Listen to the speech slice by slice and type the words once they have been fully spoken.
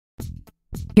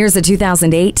Here's a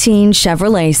 2018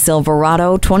 Chevrolet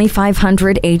Silverado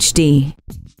 2500 HD.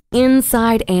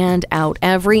 Inside and out,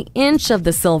 every inch of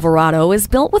the Silverado is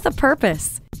built with a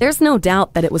purpose. There's no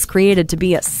doubt that it was created to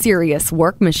be a serious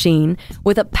work machine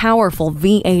with a powerful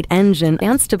V8 engine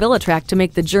and StabiliTrak to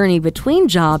make the journey between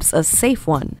jobs a safe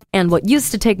one. And what used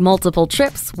to take multiple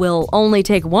trips will only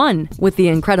take one with the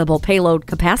incredible payload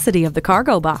capacity of the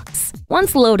cargo box.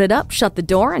 Once loaded up, shut the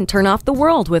door and turn off the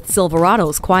world with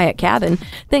Silverado's quiet cabin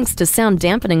thanks to sound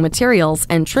dampening materials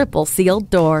and triple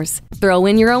sealed doors. Throw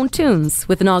in your own tunes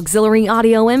with an auxiliary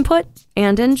audio input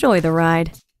and enjoy the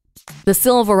ride. The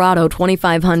Silverado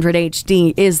 2500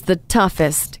 HD is the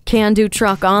toughest can-do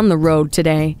truck on the road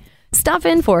today. Stop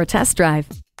in for a test drive.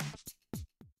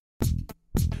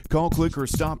 Call, click, or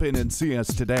stop in and see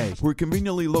us today. We're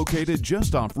conveniently located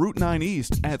just off Route 9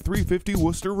 East at 350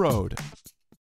 Worcester Road.